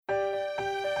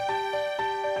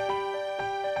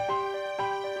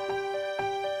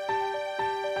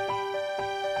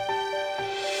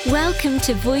Welcome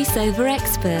to VoiceOver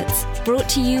Experts, brought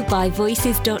to you by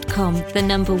Voices.com, the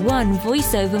 #1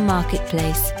 voiceover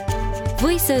marketplace.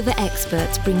 VoiceOver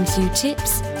Experts brings you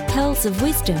tips, pearls of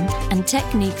wisdom, and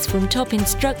techniques from top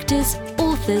instructors,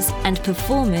 authors, and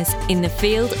performers in the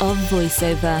field of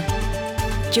voiceover.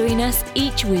 Join us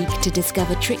each week to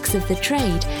discover tricks of the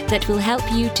trade that will help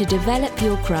you to develop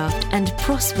your craft and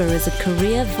prosper as a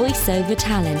career voiceover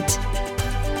talent.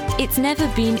 It's never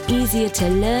been easier to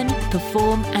learn,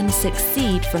 perform, and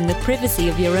succeed from the privacy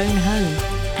of your own home,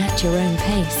 at your own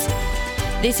pace.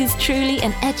 This is truly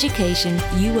an education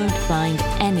you won't find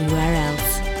anywhere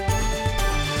else.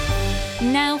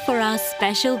 Now for our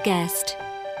special guest.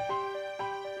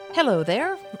 Hello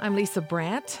there, I'm Lisa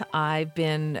Brandt. I've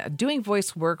been doing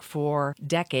voice work for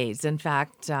decades. In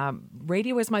fact,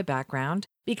 radio is my background.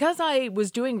 Because I was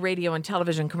doing radio and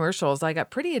television commercials, I got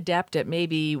pretty adept at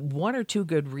maybe one or two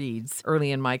good reads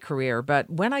early in my career. But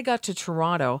when I got to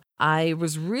Toronto, I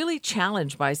was really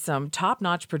challenged by some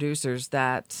top-notch producers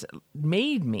that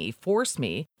forced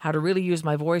me how to really use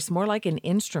my voice more like an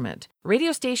instrument.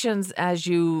 Radio stations, as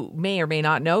you may or may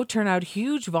not know, turn out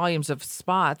huge volumes of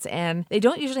spots, and they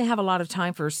don't usually have a lot of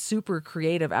time for super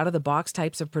creative, out-of-the-box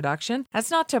types of production.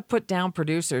 That's not to put down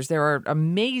producers. There are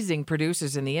amazing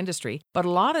producers in the industry, but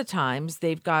a lot of times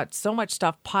they've got so much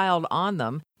stuff piled on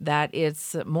them that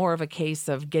it's more of a case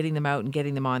of getting them out and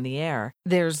getting them on the air.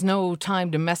 There's no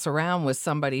time to mess around with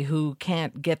somebody who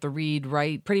can't get the read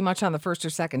right pretty much on the first or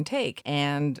second take.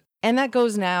 And that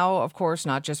goes now, of course,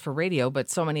 not just for radio, but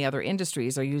so many other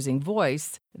industries are using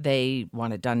voice. They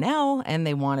want it done now, and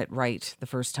they want it right the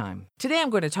first time. Today, I'm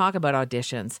going to talk about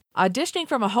auditions. Auditioning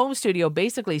from a home studio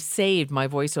basically saved my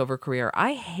voiceover career.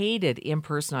 I hated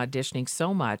in-person auditioning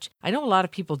so much. I know a lot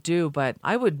of people do, but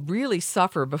I would really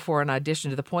suffer before an audition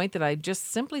to the point that I just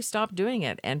simply stopped doing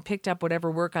it and picked up whatever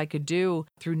work I could do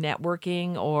through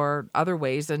networking or other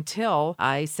ways until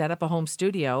I set up a home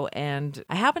studio. And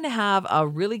I happen to have a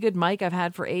really good mic I've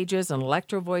had for ages, an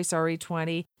Electro Voice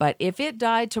RE20, but if it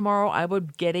died tomorrow, I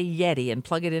would get a Yeti and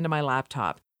plug it into my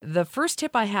laptop. The first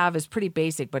tip I have is pretty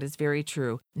basic, but it's very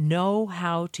true. Know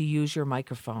how to use your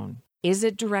microphone. Is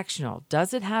it directional?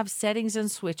 Does it have settings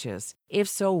and switches? If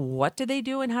so, what do they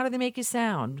do and how do they make you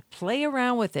sound? Play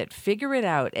around with it, figure it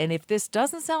out. And if this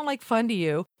doesn't sound like fun to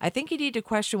you, I think you need to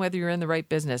question whether you're in the right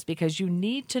business, because you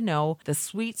need to know the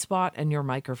sweet spot in your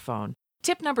microphone.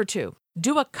 Tip number 2,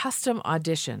 do a custom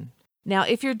audition. Now,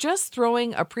 if you're just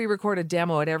throwing a pre-recorded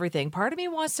demo at everything, part of me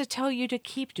wants to tell you to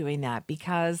keep doing that,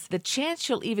 because the chance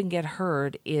you'll even get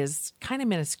heard is kind of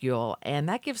minuscule, and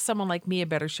that gives someone like me a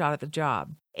better shot at the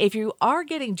job. If you are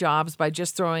getting jobs by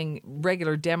just throwing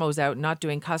regular demos out and not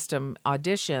doing custom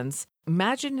auditions,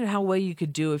 imagine how well you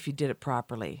could do if you did it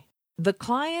properly. The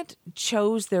client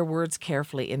chose their words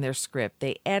carefully in their script.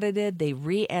 They edited, they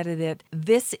re-edited.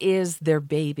 This is their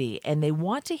baby, and they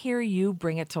want to hear you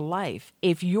bring it to life.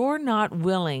 If you're not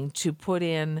willing to put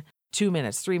in 2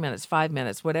 minutes, 3 minutes, 5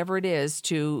 minutes, whatever it is,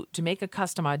 to make a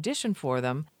custom audition for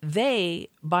them, they,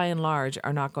 by and large,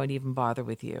 are not going to even bother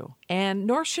with you. And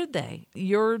nor should they.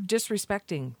 You're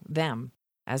disrespecting them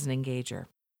as an engager.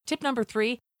 Tip number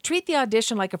 3, treat the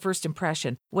audition like a first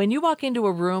impression. When you walk into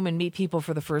a room and meet people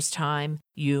for the first time,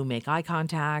 you make eye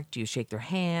contact, you shake their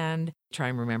hand, try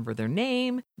and remember their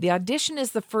name. The audition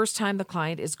is the first time the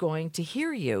client is going to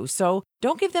hear you, so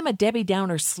don't give them a Debbie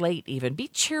Downer slate even. Be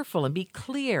cheerful and be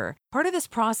clear. Part of this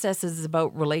process is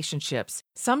about relationships.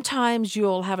 Sometimes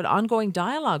you'll have an ongoing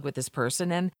dialogue with this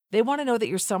person, and they want to know that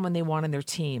you're someone they want in their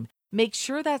team. Make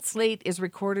sure that slate is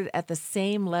recorded at the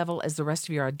same level as the rest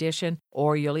of your audition,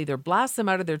 or you'll either blast them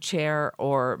out of their chair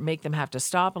or make them have to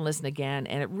stop and listen again,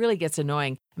 and it really gets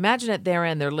annoying. Imagine at their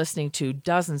end, they're listening to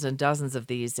dozens and dozens of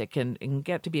these. It can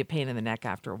get to be a pain in the neck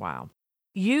after a while.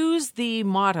 Use the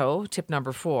motto, tip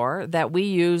number 4, that we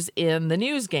use in the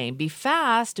news game. Be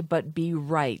fast, but be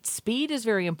right. Speed is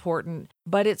very important,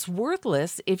 but it's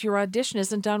worthless if your audition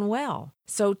isn't done well.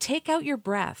 So take out your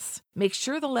breaths. Make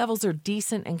sure the levels are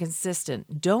decent and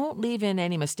consistent. Don't leave in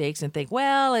any mistakes and think,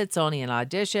 well, it's only an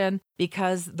audition,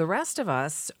 because the rest of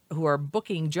us who are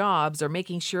booking jobs are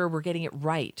making sure we're getting it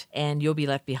right, and you'll be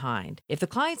left behind. If the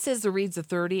client says the read's a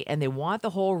 30 and they want the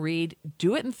whole read,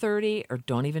 do it in 30 or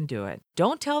don't even do it.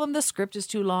 Don't tell them the script is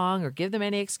too long or give them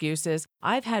any excuses.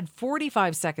 I've had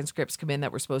 45-second scripts come in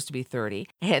that were supposed to be 30,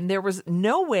 and there was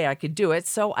no way I could do do it,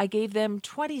 so I gave them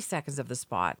 20 seconds of the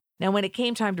spot. Now, when it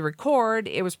came time to record,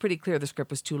 it was pretty clear the script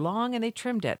was too long and they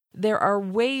trimmed it. There are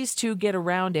ways to get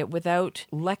around it without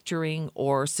lecturing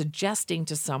or suggesting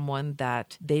to someone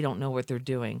that they don't know what they're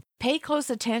doing. Pay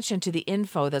close attention to the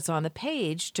info that's on the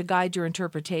page to guide your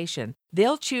interpretation.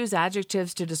 They'll choose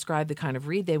adjectives to describe the kind of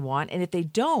read they want, and if they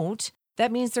don't,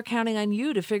 that means they're counting on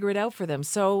you to figure it out for them.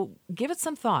 So give it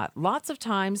some thought. Lots of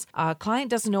times, a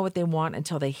client doesn't know what they want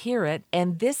until they hear it.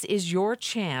 And this is your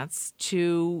chance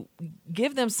to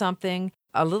give them something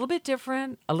a little bit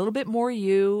different, a little bit more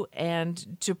you,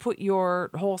 and to put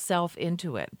your whole self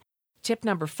into it. Tip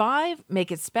number 5,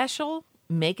 make it special.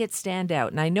 Make it stand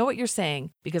out. And I know what you're saying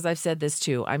because I've said this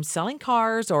too. I'm selling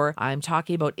cars or I'm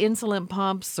talking about insulin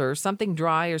pumps or something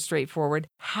dry or straightforward.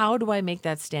 How do I make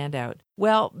that stand out?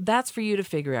 Well, that's for you to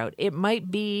figure out. It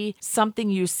might be something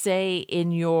you say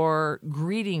in your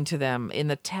greeting to them in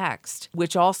the text,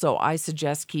 which also I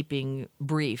suggest keeping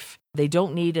brief. They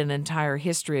don't need an entire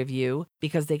history of you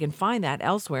because they can find that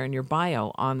elsewhere in your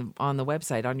bio on the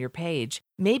website, on your page.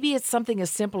 Maybe it's something as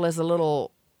simple as a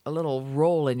little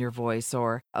roll in your voice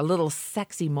or a little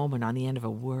sexy moment on the end of a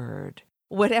word.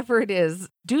 Whatever it is,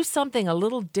 do something a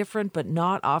little different but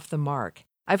not off the mark.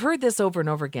 I've heard this over and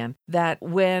over again, that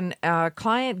when a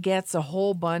client gets a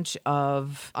whole bunch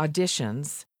of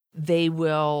auditions, they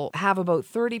will have about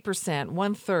 30%,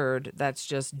 1/3 that's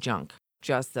just junk.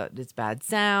 Just that it's bad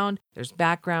sound, there's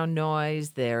background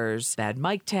noise, there's bad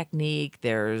mic technique,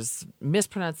 there's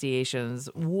mispronunciations,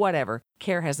 whatever.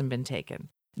 Care hasn't been taken.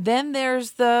 Then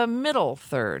there's the middle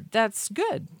third. That's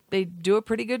good. They do a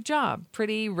pretty good job,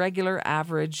 pretty regular,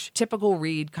 average, typical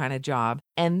read kind of job.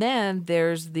 And then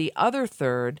there's the other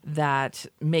third that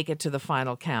make it to the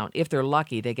final count. If they're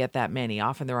lucky, they get that many.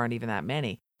 Often there aren't even that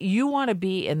many. You want to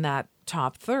be in that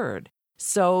top third.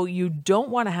 So you don't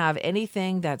want to have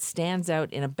anything that stands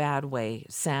out in a bad way.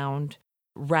 Sound,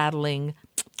 rattling,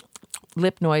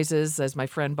 lip noises, as my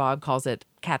friend Bob calls it,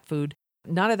 cat food.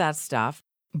 None of that stuff.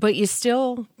 But you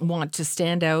still want to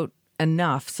stand out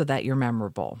enough so that you're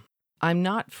memorable. I'm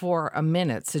not for a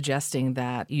minute suggesting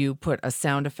that you put a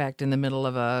sound effect in the middle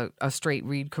of a straight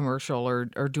read commercial or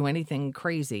do anything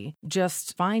crazy.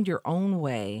 Just find your own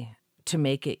way to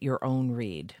make it your own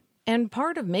read. And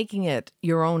part of making it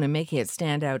your own and making it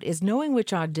stand out is knowing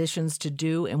which auditions to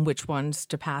do and which ones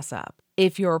to pass up.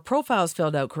 If your profile is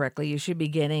filled out correctly, you should be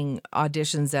getting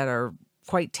auditions that are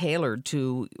quite tailored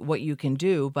to what you can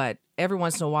do, but every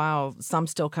once in a while, some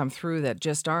still come through that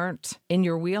just aren't in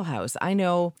your wheelhouse. I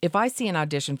know if I see an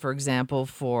audition, for example,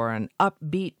 for an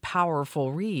upbeat,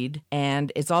 powerful read,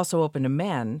 and it's also open to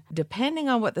men, depending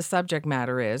on what the subject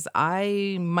matter is,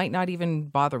 I might not even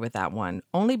bother with that one,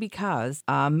 only because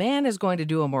a man is going to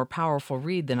do a more powerful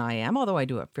read than I am, although I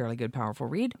do a fairly good powerful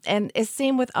read. And it's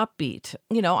same with upbeat.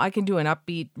 You know, I can do an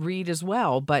upbeat read as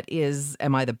well, but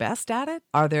am I the best at it?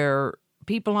 Are there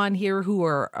people on here who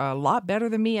are a lot better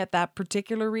than me at that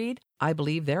particular read? I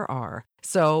believe there are.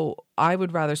 So I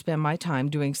would rather spend my time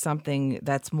doing something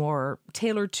that's more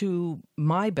tailored to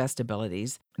my best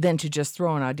abilities than to just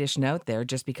throw an audition out there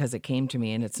just because it came to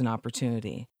me and it's an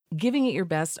opportunity. Giving it your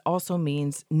best also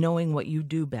means knowing what you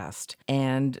do best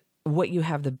and what you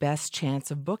have the best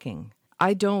chance of booking.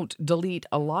 I don't delete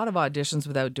a lot of auditions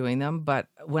without doing them, but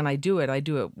when I do it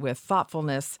with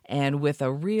thoughtfulness and with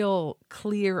a real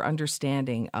clear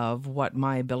understanding of what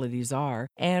my abilities are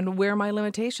and where my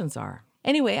limitations are.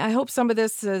 Anyway, I hope some of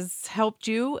this has helped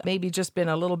you, maybe just been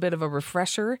a little bit of a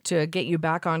refresher to get you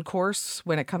back on course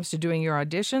when it comes to doing your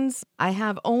auditions. I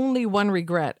have only one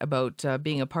regret about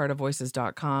being a part of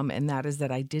Voices.com, and that is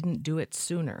that I didn't do it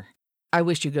sooner. I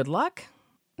wish you good luck.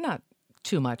 Not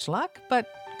too much luck, but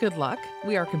good luck.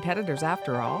 We are competitors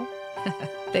after all.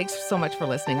 Thanks so much for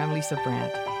listening. I'm Lisa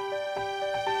Brandt.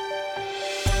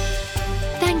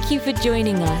 Thank you for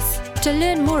joining us. To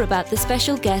learn more about the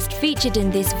special guest featured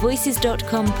in this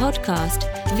Voices.com podcast,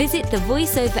 visit the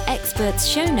VoiceOver Experts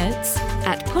show notes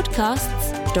at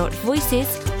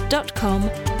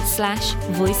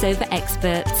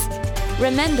podcasts.voices.com/voiceoverexperts.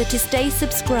 Remember to stay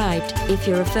subscribed. If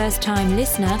you're a first-time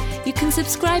listener, you can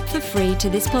subscribe for free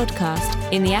to this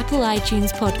podcast in the Apple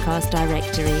iTunes podcast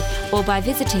directory or by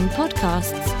visiting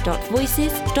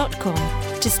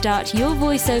podcasts.voices.com. To start your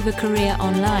voiceover career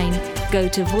online, go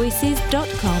to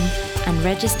voices.com and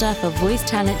register for Voice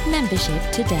Talent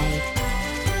membership today.